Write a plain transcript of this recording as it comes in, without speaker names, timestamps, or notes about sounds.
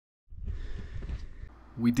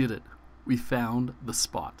We did it. We found the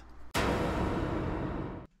spot.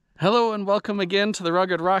 Hello and welcome again to the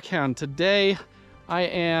Rugged Rockhound. Today I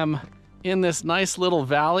am in this nice little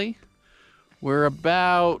valley. We're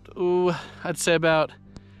about, I'd say about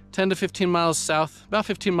 10 to 15 miles south, about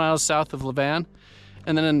 15 miles south of Levan.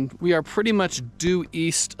 And then we are pretty much due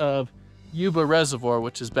east of Yuba Reservoir,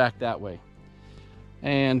 which is back that way.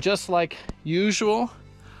 And just like usual,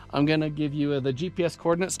 I'm gonna give you the GPS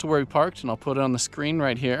coordinates to where we parked, and I'll put it on the screen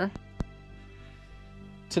right here.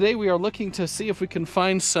 Today we are looking to see if we can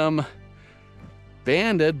find some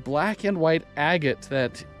banded black and white agate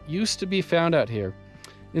that used to be found out here.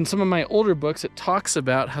 In some of my older books, it talks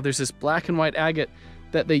about how there's this black and white agate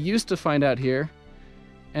that they used to find out here,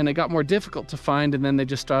 and it got more difficult to find, and then they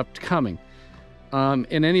just stopped coming.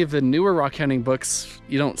 In any of the newer rock hunting books,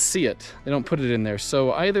 you don't see it. They don't put it in there.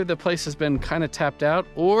 So either the place has been kind of tapped out,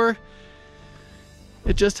 or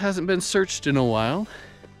it just hasn't been searched in a while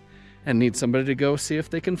and needs somebody to go see if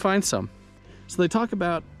they can find some. So they talk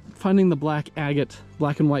about finding the black agate,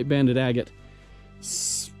 black and white banded agate.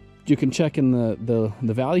 You can check in the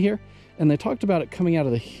valley here, and they talked about it coming out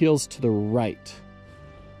of the hills to the right.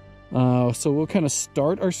 So we'll kind of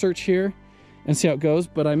start our search here and see how it goes,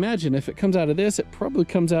 but I imagine if it comes out of this, it probably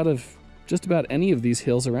comes out of just about any of these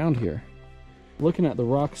hills around here. Looking at the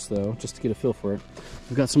rocks though, just to get a feel for it,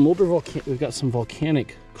 we've got some older we've got some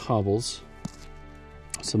volcanic cobbles,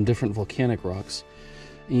 some different volcanic rocks,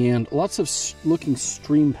 and lots of looking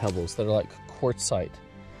stream pebbles that are like quartzite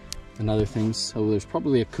and other things. So there's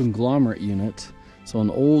probably a conglomerate unit, so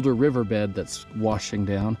an older riverbed that's washing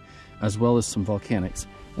down, as well as some volcanics.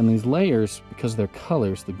 And these layers, because of their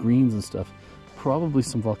colors, the greens and stuff, probably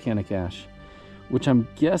some volcanic ash, which I'm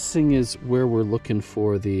guessing is where we're looking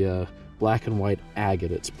for the black and white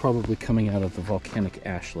agate. It's probably coming out of the volcanic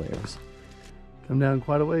ash layers. Come down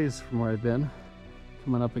quite a ways from where I've been,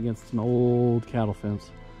 coming up against an old cattle fence.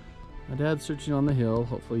 My dad's searching on the hill.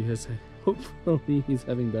 Hopefully he's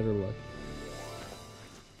having better luck.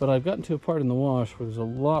 But I've gotten to a part in the wash where there's a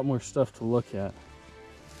lot more stuff to look at.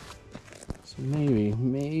 So maybe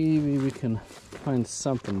we can find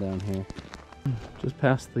something down here. Just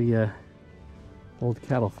past the old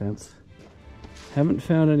cattle fence. Haven't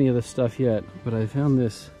found any of this stuff yet, but I found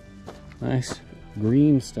this nice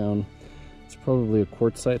green stone. It's probably a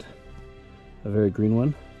quartzite, a very green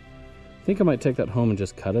one. I think I might take that home and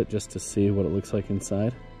just cut it just to see what it looks like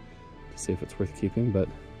inside, to see if it's worth keeping, but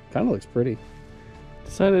kind of looks pretty.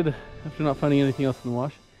 Decided, after not finding anything else in the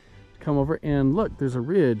wash, to come over and look, there's a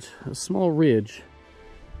ridge, a small ridge,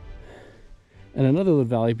 and another little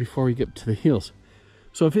valley before we get to the hills.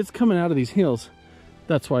 So if it's coming out of these hills,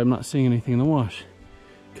 that's why I'm not seeing anything in the wash,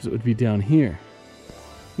 because it would be down here.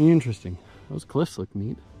 Interesting. Those cliffs look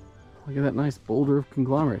neat. Look at that nice boulder of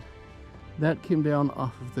conglomerate. That came down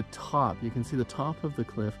off of the top. You can see the top of the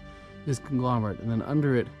cliff is conglomerate, and then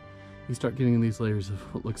under it you start getting these layers of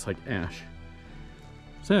what looks like ash.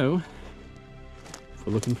 So if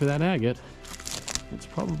we're looking for that agate, it's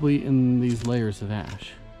probably in these layers of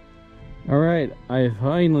ash. Alright, I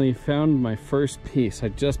finally found my first piece. I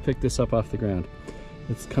just picked this up off the ground.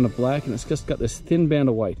 It's kind of black and it's just got this thin band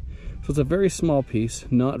of white. So it's a very small piece,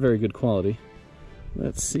 not very good quality.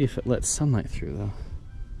 Let's see if it lets sunlight through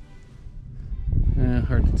though.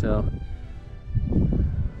 Hard to tell.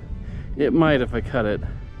 It might if I cut it.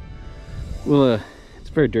 Well, it's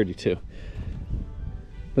very dirty too.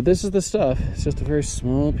 But this is the stuff. It's just a very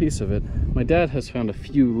small piece of it. My dad has found a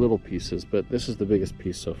few little pieces, but this is the biggest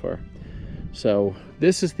piece so far. So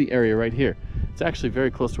this is the area right here. It's actually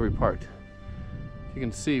very close to where we parked. You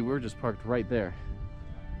can see we're just parked right there.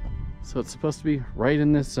 So it's supposed to be right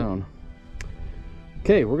in this zone.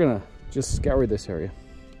 Okay, we're gonna just scour this area.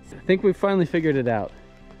 I think we finally figured it out.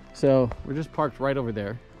 So we're just parked right over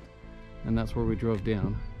there, and that's where we drove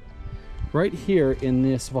down. Right here in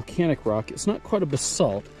this volcanic rock, it's not quite a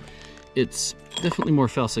basalt. It's definitely more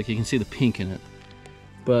felsic. You can see the pink in it.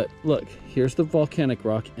 But look, here's the volcanic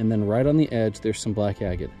rock, and then right on the edge, there's some black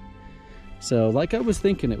agate. So like I was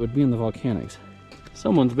thinking, it would be in the volcanics.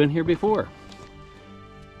 Someone's been here before.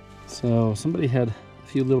 So somebody had a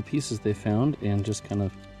few little pieces they found and just kind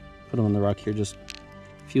of put them on the rock here, just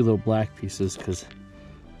a few little black pieces, because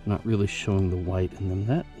not really showing the white in them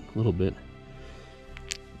that little bit.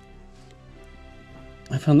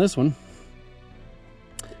 I found this one.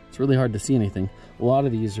 It's really hard to see anything. A lot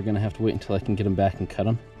of these are going to have to wait until I can get them back and cut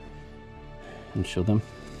them and show them.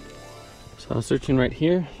 So I was searching right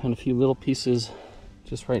here, found a few little pieces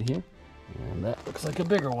just right here, and that looks like a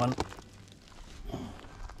bigger one.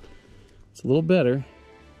 It's a little better.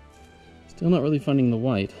 Still not really finding the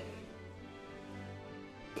white.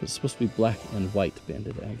 It's supposed to be black and white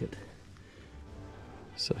banded agate.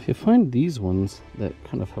 So if you find these ones that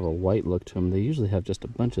kind of have a white look to them, they usually have just a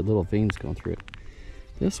bunch of little veins going through it.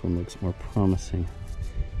 This one looks more promising.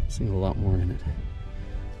 I'm seeing a lot more in it.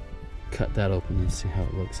 Cut that open and see how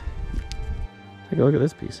it looks. Take a look at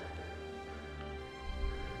this piece.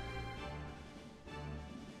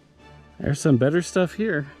 There's some better stuff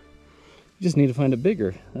here. You just need to find it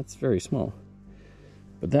bigger. That's very small.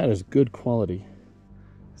 But that is good quality.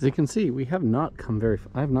 As you can see, I have not come very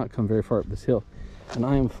far up this hill, and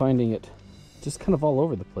I am finding it just kind of all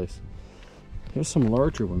over the place. Here's some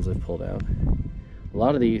larger ones I've pulled out. A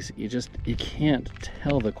lot of these, you can't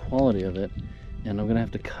tell the quality of it, and I'm gonna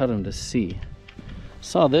have to cut them to see.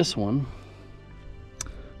 Saw this one.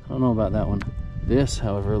 I don't know about that one. This,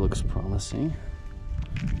 however, looks promising.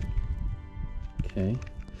 Okay.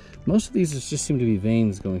 Most of these just seem to be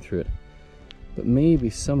veins going through it, but maybe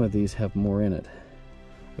some of these have more in it.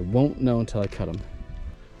 I won't know until I cut them.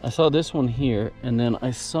 I saw this one here, and then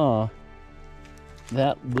I saw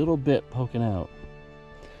that little bit poking out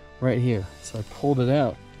right here. So I pulled it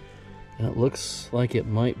out, and it looks like it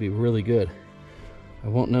might be really good. I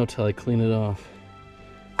won't know till I clean it off.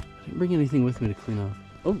 I didn't bring anything with me to clean off.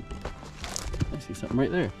 Oh, I see something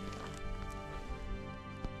right there.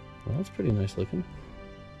 Well, that's pretty nice looking.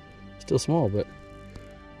 Still small, but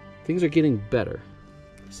things are getting better.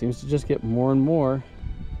 Seems to just get more and more,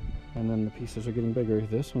 and then the pieces are getting bigger.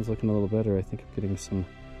 This one's looking a little better. I think I'm getting some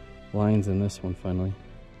lines in this one finally.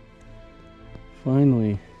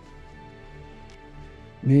 Finally,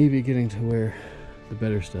 maybe getting to where the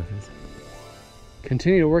better stuff is.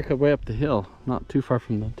 Continue to work our way up the hill, not too far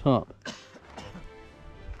from the top.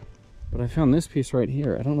 But I found this piece right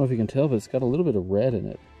here. I don't know if you can tell, but it's got a little bit of red in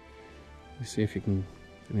it. Let me see if you can,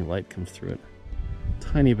 if any light comes through it.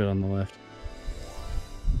 Tiny bit on the left.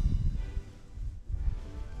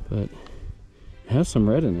 But it has some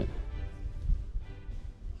red in it.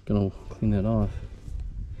 Gonna clean that off.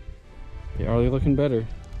 They are looking better.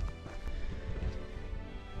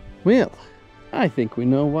 Well, I think we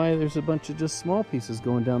know why there's a bunch of just small pieces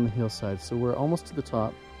going down the hillside. So we're almost to the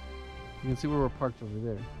top. You can see where we're parked over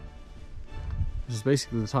there. This is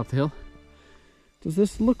basically the top of the hill. Does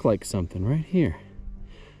this look like something right here?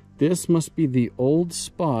 This must be the old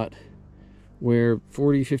spot where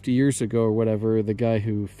 40, 50 years ago or whatever, the guy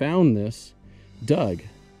who found this dug.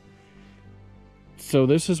 So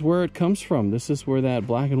this is where it comes from. This is where that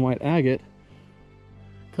black and white agate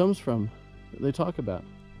comes from that they talk about.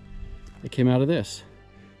 It came out of this.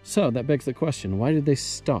 So that begs the question, why did they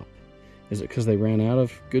stop? Is it because they ran out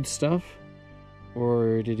of good stuff?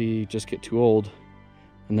 Or did he just get too old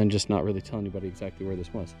and then just not really tell anybody exactly where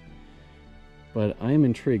this was? But I am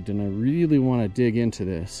intrigued, and I really want to dig into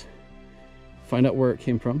this, find out where it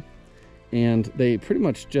came from. And they pretty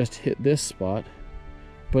much just hit this spot,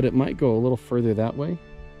 but it might go a little further that way.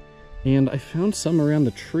 And I found some around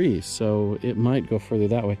the tree, so it might go further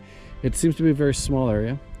that way. It seems to be a very small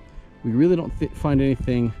area. We really don't find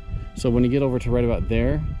anything. So when you get over to right about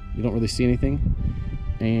there, you don't really see anything.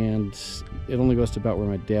 And it only goes to about where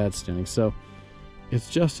my dad's standing. So it's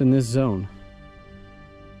just in this zone.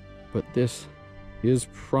 But this is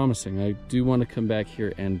promising. I do want to come back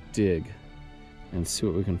here and dig and see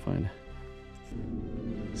what we can find.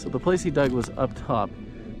 So the place he dug was up top.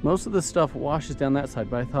 Most of the stuff washes down that side,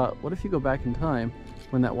 but I thought, what if you go back in time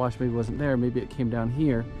when that wash maybe wasn't there? Maybe it came down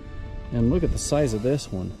here. And look at the size of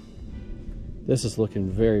this one. This is looking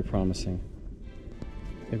very promising.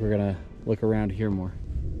 I think we're gonna look around here more.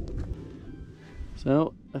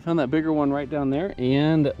 So I found that bigger one right down there,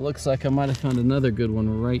 and it looks like I might have found another good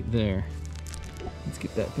one right there. Let's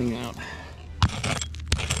get that thing out.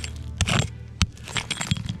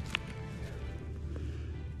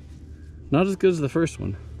 Not as good as the first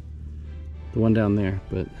one, the one down there,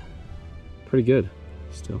 but pretty good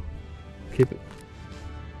still. Keep it.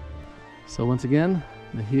 So once again,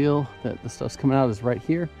 the heel that the stuff's coming out is right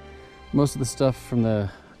here. Most of the stuff from the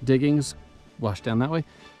diggings washed down that way.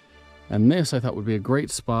 And this I thought would be a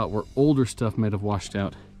great spot where older stuff might have washed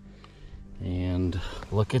out. And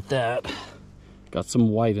look at that. Got some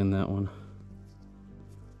white in that one.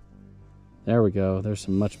 There we go. There's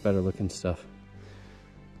some much better looking stuff.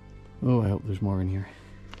 Oh, I hope there's more in here.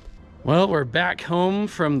 Well, we're back home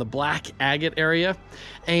from the black agate area,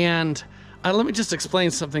 and let me just explain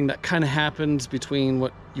something that kind of happened between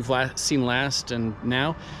what you've seen last and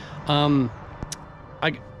now.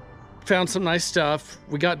 I found some nice stuff.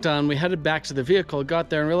 We got done. We headed back to the vehicle, got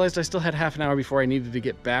there, and realized I still had half an hour before I needed to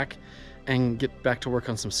get back and get back to work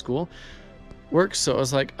on some school work. So I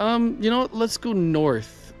was like, you know what, let's go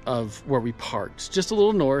north of where we parked, just a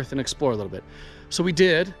little north, and explore a little bit. So we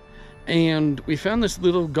did, and we found this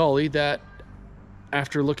little gully that,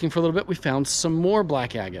 after looking for a little bit, we found some more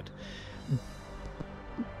black agate.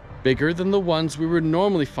 Bigger than the ones we were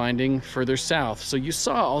normally finding further south. So you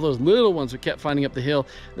saw all those little ones we kept finding up the hill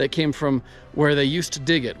that came from where they used to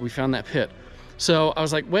dig it. We found that pit. So I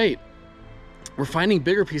was like, wait, we're finding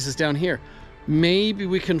bigger pieces down here. Maybe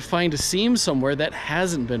we can find a seam somewhere that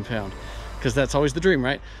hasn't been found, because that's always the dream,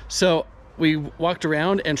 right? So we walked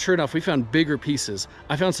around, and sure enough, we found bigger pieces.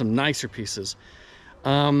 I found some nicer pieces.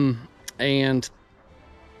 And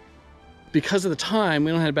because of the time,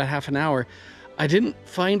 we only had about half an hour, I didn't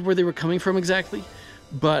find where they were coming from exactly,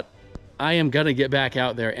 but I am gonna get back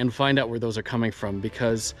out there and find out where those are coming from,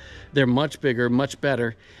 because they're much bigger, much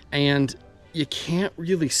better, and you can't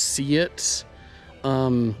really see it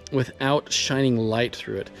without shining light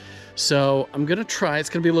through it. So I'm gonna try. It's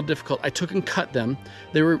gonna be a little difficult. I took and cut them.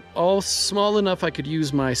 They were all small enough I could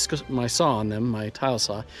use my saw on them, my tile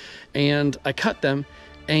saw, and I cut them,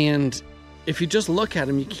 and if you just look at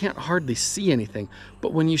them, you can't hardly see anything.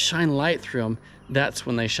 But when you shine light through them, that's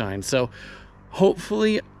when they shine. So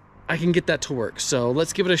hopefully I can get that to work. So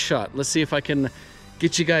let's give it a shot. Let's see if I can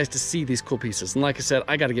get you guys to see these cool pieces. And like I said,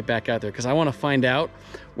 I got to get back out there because I want to find out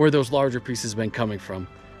where those larger pieces have been coming from,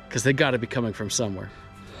 because they got to be coming from somewhere.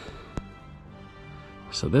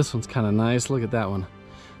 So this one's kind of nice. Look at that one.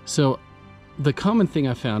 So the common thing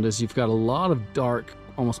I found is you've got a lot of dark,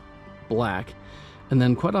 almost black, and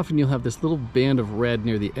then quite often you'll have this little band of red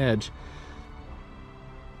near the edge.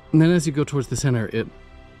 And then as you go towards the center, it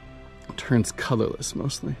turns colorless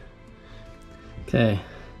mostly. Okay,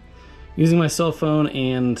 using my cell phone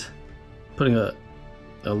and putting a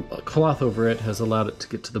cloth over it has allowed it to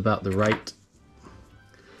get to about the right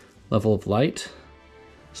level of light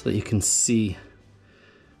so that you can see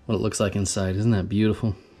what it looks like inside. Isn't that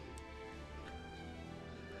beautiful?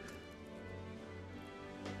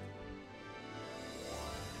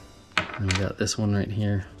 And we got this one right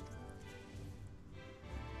here.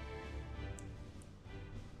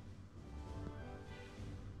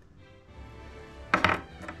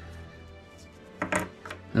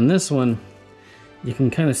 And this one, you can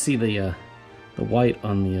kind of see the white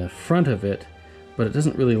on the front of it, but it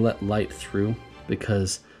doesn't really let light through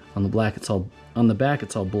because on the back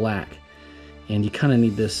it's all black, and you kind of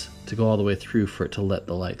need this to go all the way through for it to let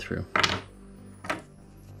the light through.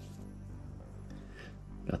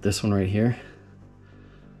 Got this one right here.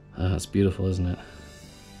 It's beautiful, isn't it?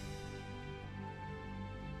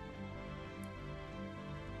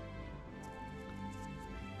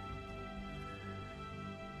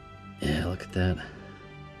 Yeah, look at that.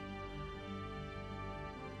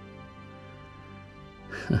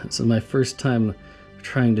 This is my first time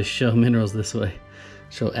trying to show minerals this way.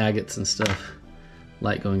 Show agates and stuff.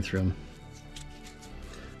 Light going through them.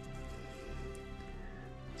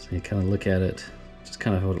 So you kind of look at it, just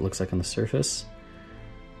kind of what it looks like on the surface.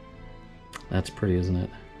 That's pretty, isn't it? And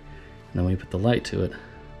then when you put the light to it,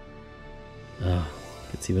 oh,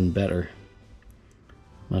 it's even better.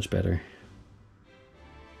 Much better.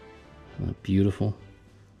 Isn't that beautiful?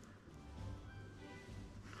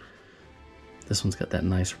 This one's got that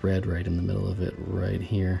nice red right in the middle of it, right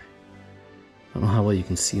here. I don't know how well you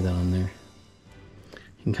can see that on there.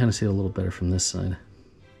 You can kind of see it a little better from this side.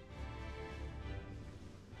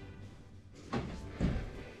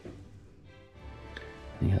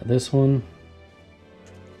 You got this one.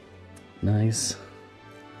 Nice.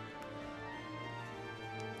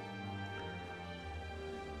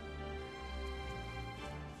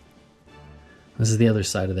 This is the other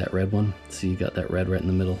side of that red one. So you got that red right in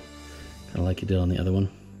the middle, kind of like you did on the other one.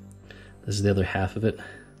 This is the other half of it.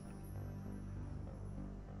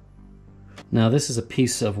 Now this is a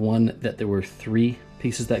piece of one that there were 3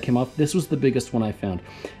 pieces that came off. This was the biggest one I found.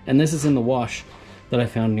 And this is in the wash that I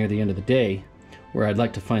found near the end of the day, where I'd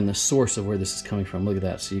like to find the source of where this is coming from. Look at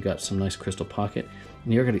that. So you got some nice crystal pocket,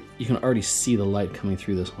 and you can already see the light coming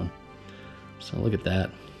through this one. So look at that.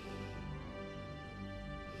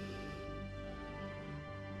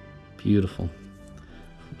 Beautiful.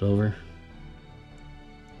 Flip it over.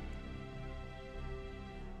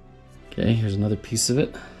 Okay, here's another piece of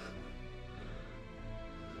it.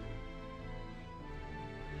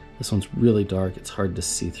 This one's really dark. It's hard to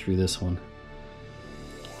see through this one,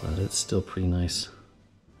 but it's still pretty nice.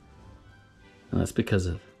 And that's because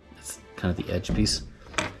it's kind of the edge piece.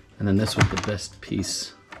 And then this was the best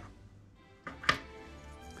piece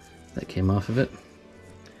that came off of it.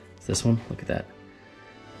 It's this one. Look at that.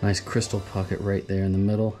 Nice crystal pocket right there in the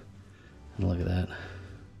middle. And look at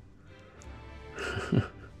that.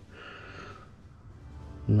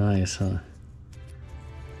 Nice, huh?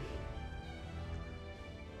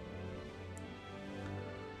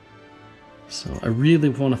 So I really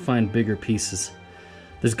want to find bigger pieces.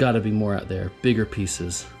 There's got to be more out there, bigger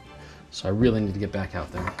pieces. So I really need to get back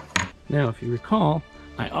out there. Now, if you recall,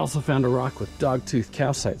 I also found a rock with dogtooth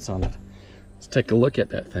calcites on it. Let's take a look at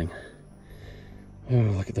that thing. Oh,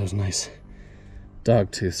 look at those nice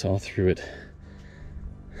dogtooths all through it.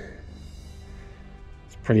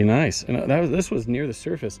 It's pretty nice. And this was near the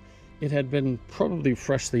surface. It had been probably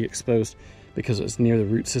freshly exposed because it was near the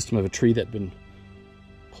root system of a tree that had been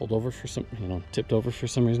pulled over for some, tipped over for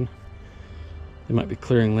some reason. They might be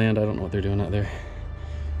clearing land. I don't know what they're doing out there.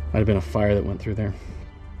 Might have been a fire that went through there.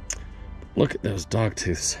 Look at those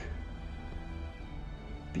dogtooths.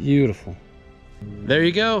 Beautiful. There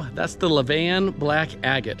you go. That's the Levan black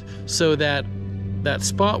agate. So that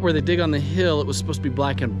spot where they dig on the hill, it was supposed to be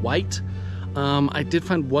black and white. I did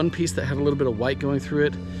find one piece that had a little bit of white going through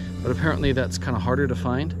it, but apparently that's kind of harder to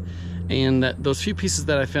find. And those few pieces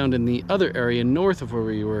that I found in the other area north of where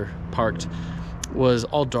we were parked was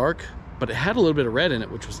all dark, but it had a little bit of red in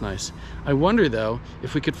it, which was nice. I wonder though,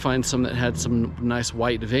 if we could find some that had some nice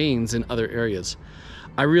white veins in other areas.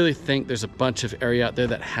 I really think there's a bunch of area out there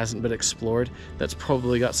that hasn't been explored that's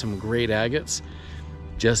probably got some great agates.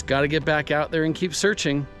 Just gotta get back out there and keep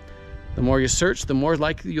searching. The more you search, the more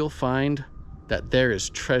likely you'll find that there is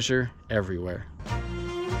treasure everywhere.